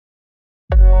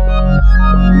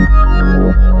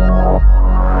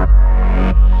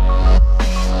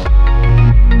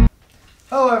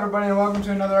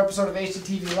episode of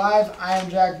HTTV Live. I am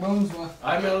Jack Boomsma.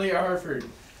 I'm Elliot Hartford.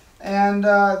 And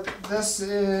this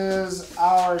is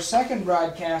our second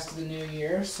broadcast of the new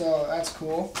year, so that's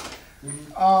cool.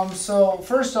 So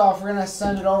first off, we're going to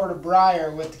send it over to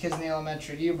Briar with the kids in the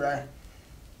elementary. To you, Briar.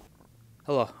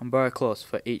 Hello, I'm Briar Close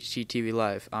for HTTV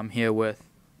Live. I'm here with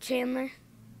Chandler.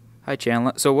 Hi,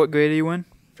 Chandler. So what grade are you in?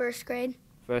 First grade.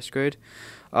 First grade.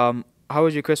 How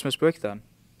was your Christmas break then?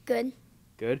 Good.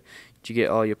 Good. Did you get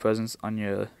all your presents on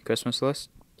your Christmas list?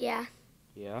 Yeah.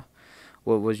 Yeah.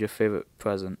 What was your favorite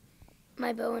present?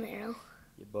 My bow and arrow.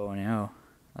 Your bow and arrow.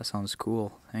 That sounds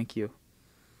cool. Thank you.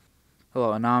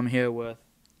 Hello, and now I'm here with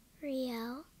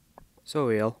Riel. So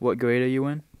Riel, what grade are you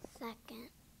in? Second.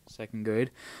 Second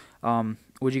grade.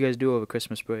 What'd you guys do over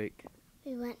Christmas break?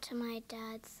 We went to my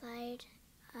dad's side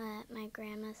at my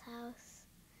grandma's house.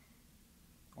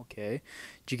 Okay.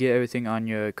 Did you get everything on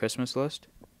your Christmas list?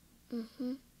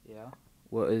 Mm-hmm. Yeah.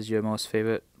 What is your most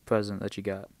favorite present that you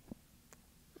got?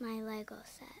 My Lego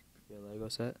set. Your Lego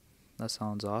set? That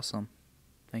sounds awesome.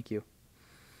 Thank you.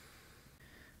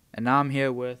 And now I'm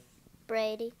here with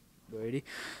Brady. Brady.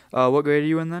 What grade are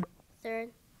you in then?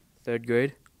 Third. Third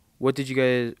grade. What did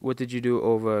you do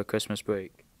over Christmas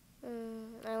break?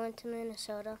 I went to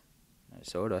Minnesota.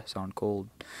 Minnesota. Sound cold.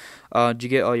 Did you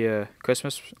get all your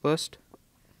Christmas list?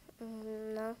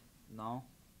 No. No.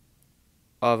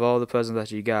 Of all the presents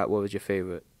that you got, what was your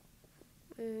favorite?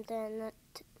 The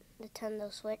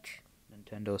Nintendo Switch.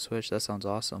 Nintendo Switch. That sounds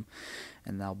awesome.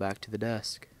 And now back to the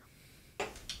desk.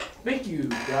 Thank you,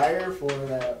 Briar,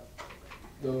 for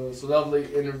those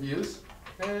lovely interviews.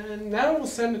 And now we'll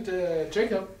send it to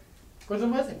Jacob for the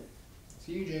weather.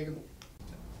 See you, Jacob.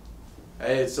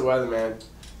 Hey, it's the weatherman.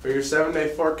 For your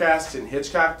 7-day forecast in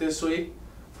Hitchcock this week,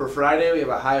 for Friday we have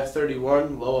a high of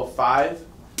 31, low of 5.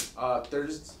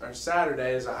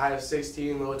 Saturday is a high of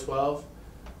 16, low of 12.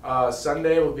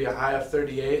 Sunday will be a high of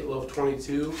 38, low of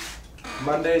 22.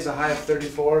 Monday is a high of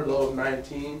 34, low of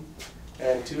 19.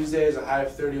 And Tuesday is a high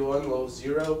of 31, low of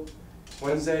 0.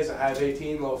 Wednesday is a high of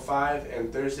 18, low of 5.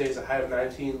 And Thursday is a high of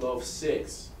 19, low of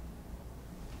 6.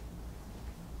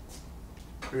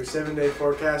 For your 7-day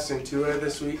forecast in Tulare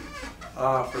this week,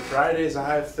 for Friday is a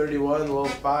high of 31, low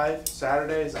of 5.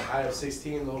 Saturday is a high of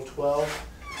 16, low of 12.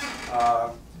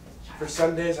 For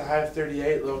Sunday is a high of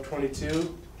 38, low of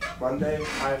 22. Monday,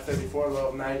 high of 34, low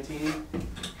of 19.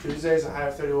 Tuesday is a high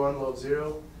of 31, low of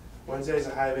 0. Wednesday is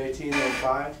a high of 18, low of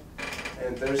 5.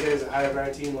 And Thursday is a high of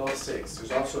 19, low of 6.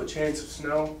 There's also a chance of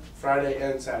snow Friday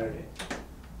and Saturday.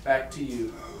 Back to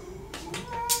you.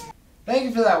 Thank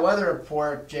you for that weather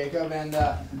report, Jacob. And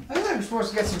I think we're supposed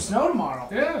to get some snow tomorrow.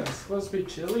 Yeah, it's supposed to be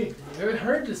chilly. I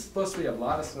heard there's supposed to be a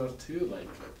lot of snow too, like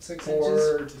 6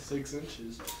 4 inches. to 6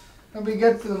 inches. It'll be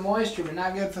good for the moisture, but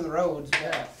not good for the roads.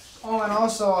 Yeah. Oh, and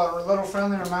also a little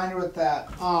friendly reminder with that.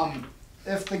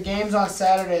 If the game's on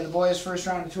Saturday, the boys' first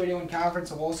round of 281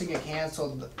 conference will also get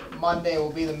canceled. Monday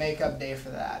will be the makeup day for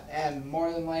that. And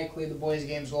more than likely, the boys'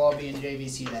 games will all be in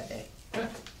JVC that day.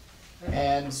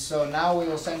 And so now we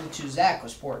will send it to Zach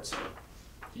with sports.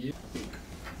 Yeah.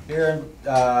 Here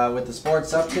with the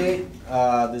sports update,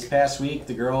 this past week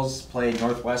the girls played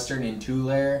Northwestern in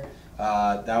Tulare.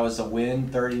 That was a win,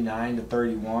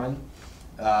 39-31.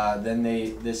 Then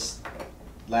this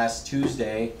last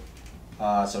Tuesday,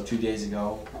 so 2 days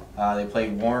ago, they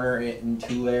played Warner in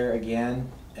Tulare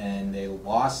again, and they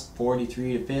lost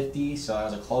 43-50. So that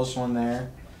was a close one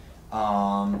there.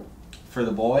 For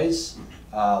the boys,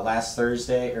 last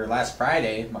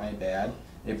Friday, my bad,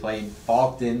 they played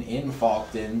Faulkton in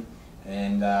Faulkton,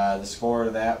 and the score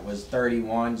of that was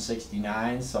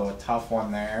 31-69. So a tough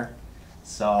one there.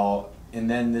 So, and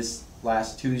then this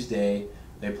last Tuesday,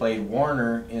 they played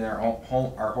Warner in our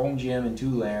home gym in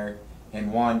Tulare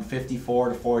and won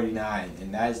 54-49.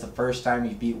 And that is the first time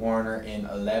we beat Warner in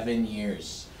 11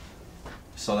 years.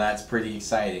 So that's pretty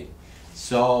exciting.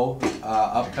 So,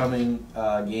 upcoming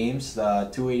games, the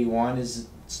 281 is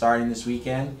starting this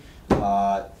weekend.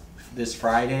 This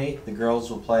Friday, the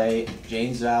girls will play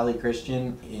James Valley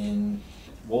Christian in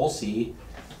Wolsey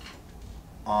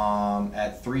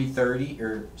at 3:30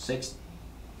 or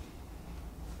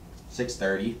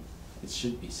 6:30. It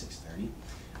should be 6:30.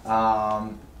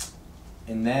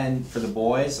 And then for the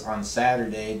boys on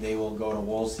Saturday, they will go to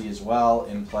Wolsey as well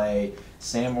and play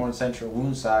Sanborn Central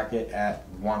Woonsocket at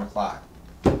 1 o'clock.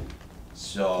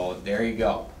 So there you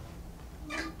go.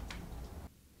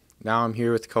 Now I'm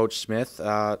here with Coach Smith.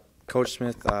 Coach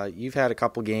Smith, you've had a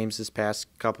couple games this past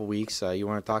couple weeks. You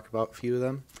want to talk about a few of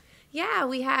them? Yeah,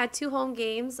 we had 2 home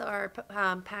games, our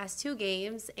past 2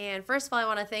 games. And first of all, I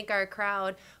want to thank our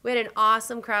crowd. We had an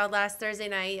awesome crowd last Thursday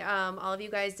night. All of you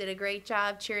guys did a great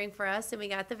job cheering for us, and we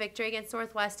got the victory against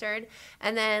Northwestern.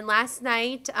 And then last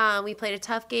night, we played a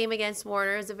tough game against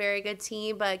Warner. It was a very good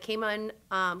team, but came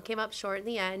up short in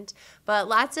the end. But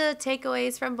lots of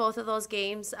takeaways from both of those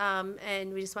games,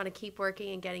 and we just want to keep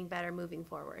working and getting better moving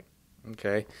forward.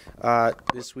 Okay.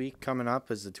 This week coming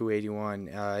up is the 281.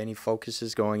 Any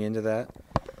focuses going into that?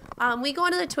 We go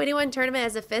into the 281 tournament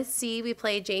as a 5th seed. We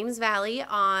play James Valley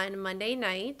on Monday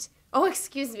night. Oh,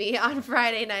 excuse me, on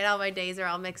Friday night. All my days are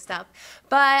all mixed up.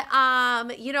 But,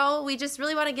 we just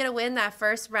really want to get a win that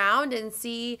first round and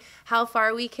see how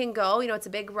far we can go. It's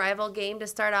a big rival game to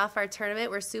start off our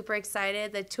tournament. We're super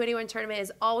excited. The 281 tournament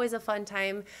is always a fun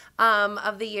time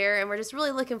of the year, and we're just really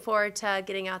looking forward to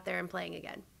getting out there and playing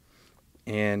again.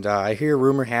 And I hear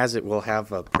rumor has it we'll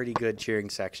have a pretty good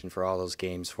cheering section for all those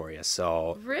games for you.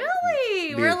 So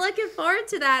really, we're looking forward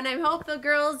to that, and I hope the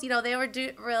girls, they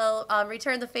will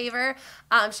return the favor.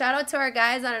 Shout out to our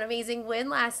guys on an amazing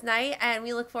win last night, and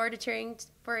we look forward to cheering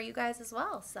for you guys as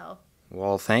well. So,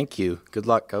 well, thank you. Good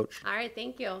luck, Coach. All right,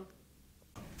 thank you.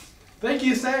 Thank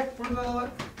you, Zach, for the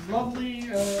lovely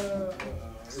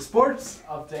sports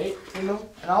update. And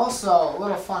also, a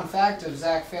little fun fact if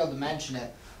Zach failed to mention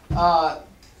it.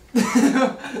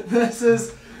 This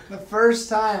is the first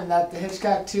time that the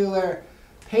Hitchcock-Tulare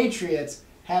Patriots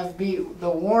have beat the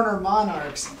Warner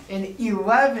Monarchs in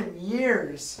 11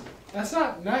 years. That's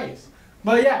not nice.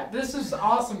 But yeah, this is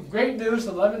awesome. Great news,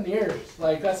 11 years.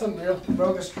 Like, that's unreal.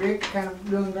 Broke a streak, kind of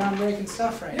doing groundbreaking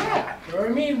stuff right now. Yeah. I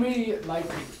mean, we,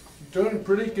 doing a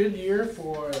pretty good year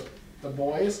for the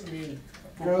boys. I mean,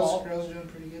 Girls doing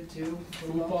pretty good too.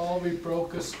 Football, we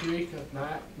broke a streak of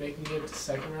not making it to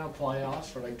second round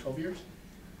playoffs for 12 years.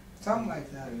 Something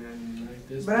like that. And then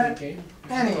this But big game.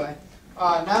 Anyway,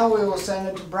 now we will send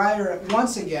it to Briar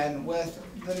once again with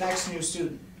the next new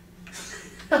student.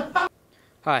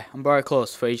 Hi, I'm Briar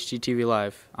Close for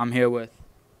HTTV.live. I'm here with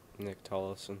Nick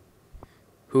Tollison.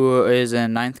 who is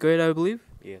in 9th grade, I believe.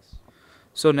 Yes.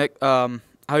 So Nick, how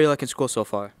are you liking school so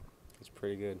far? It's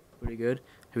pretty good. Pretty good.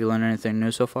 Have you learned anything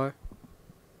new so far?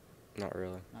 Not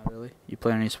really. Not really. You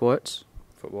play any sports?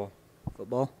 Football.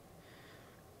 Football?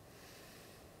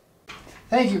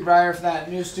 Thank you, Briar, for that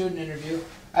new student interview.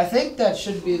 I think that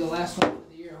should be the last one for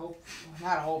the year.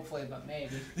 Not hopefully, but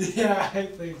maybe. Yeah, I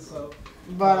think so.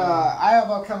 But I have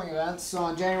upcoming events. So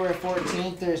on January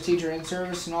 14th, there's teacher in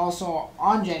service, and also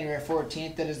on January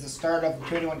 14th, that is the start of the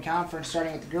 281 conference,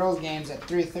 starting with the girls' games at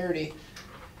 3:30,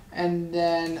 and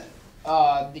then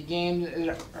a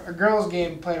girls'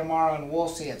 game play tomorrow in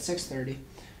Woolsey at 6:30.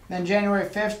 Then January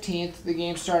 15th, the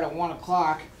games start at 1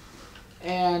 o'clock,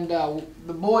 and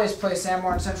the boys play San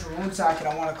Martin Central Woonsocket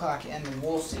at 1 o'clock in the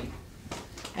Woolsey.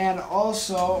 And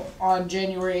also on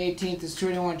January 18th is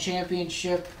 281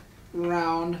 championship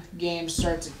round game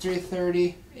starts at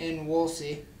 3:30 in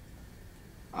Woolsey.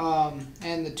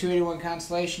 And the 281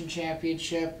 consolation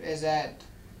championship is at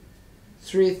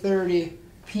 3:30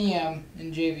 p.m.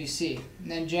 in JVC.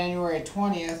 And then January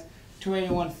 20th,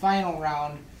 281 final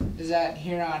round is at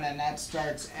Huron, and that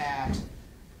starts at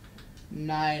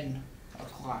 9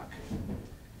 o'clock.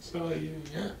 So,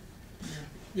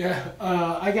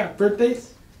 I got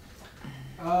birthdays.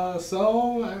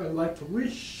 So I would like to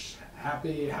wish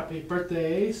happy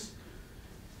birthdays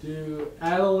to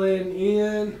Adeline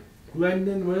Ian,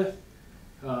 Glendon with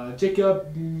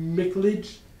Jacob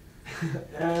Mickledge,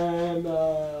 and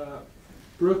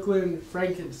Brooklyn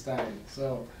Frankenstein.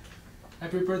 So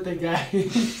happy birthday,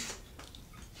 guys.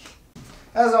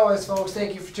 As always, folks,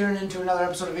 thank you for tuning in to another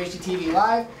episode of HTTV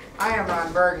Live. I am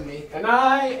Ron Burgundy. And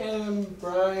I am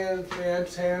Brian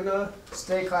Fantana.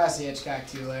 Stay classy,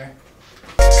 Hitchcock-Tulare.